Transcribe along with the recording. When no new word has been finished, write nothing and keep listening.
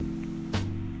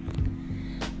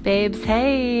Babes,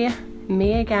 hey,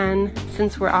 me again.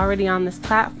 Since we're already on this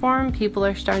platform, people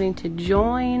are starting to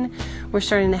join, we're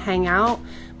starting to hang out,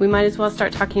 we might as well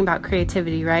start talking about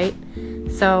creativity, right?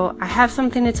 So I have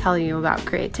something to tell you about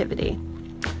creativity.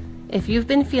 If you've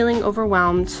been feeling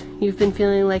overwhelmed, you've been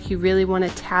feeling like you really want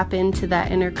to tap into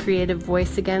that inner creative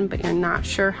voice again, but you're not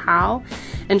sure how,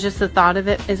 and just the thought of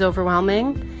it is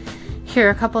overwhelming, here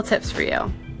are a couple tips for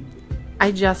you.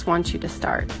 I just want you to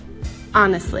start.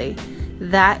 Honestly,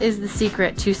 that is the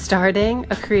secret to starting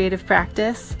a creative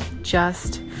practice.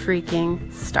 Just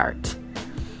freaking start.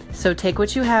 So take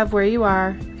what you have where you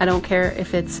are. I don't care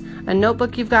if it's a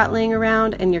notebook you've got laying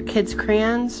around and your kids'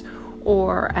 crayons,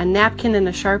 or a napkin and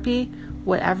a Sharpie.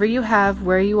 Whatever you have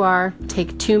where you are,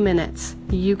 take 2 minutes.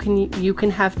 You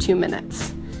can have 2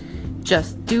 minutes.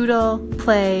 Just doodle,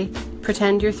 play,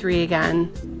 pretend you're 3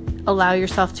 again. Allow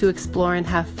yourself to explore and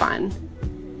have fun.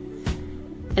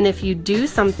 And if you do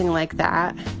something like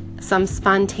that, some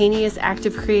spontaneous act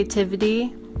of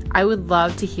creativity, I would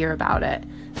love to hear about it.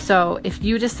 So if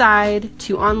you decide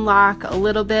to unlock a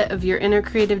little bit of your inner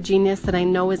creative genius that I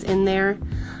know is in there,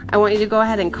 I want you to go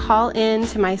ahead and call in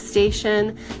to my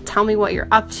station, tell me what you're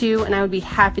up to, and I would be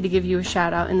happy to give you a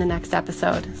shout out in the next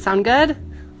episode. Sound good?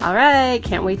 All right,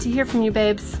 can't wait to hear from you,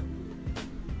 babes.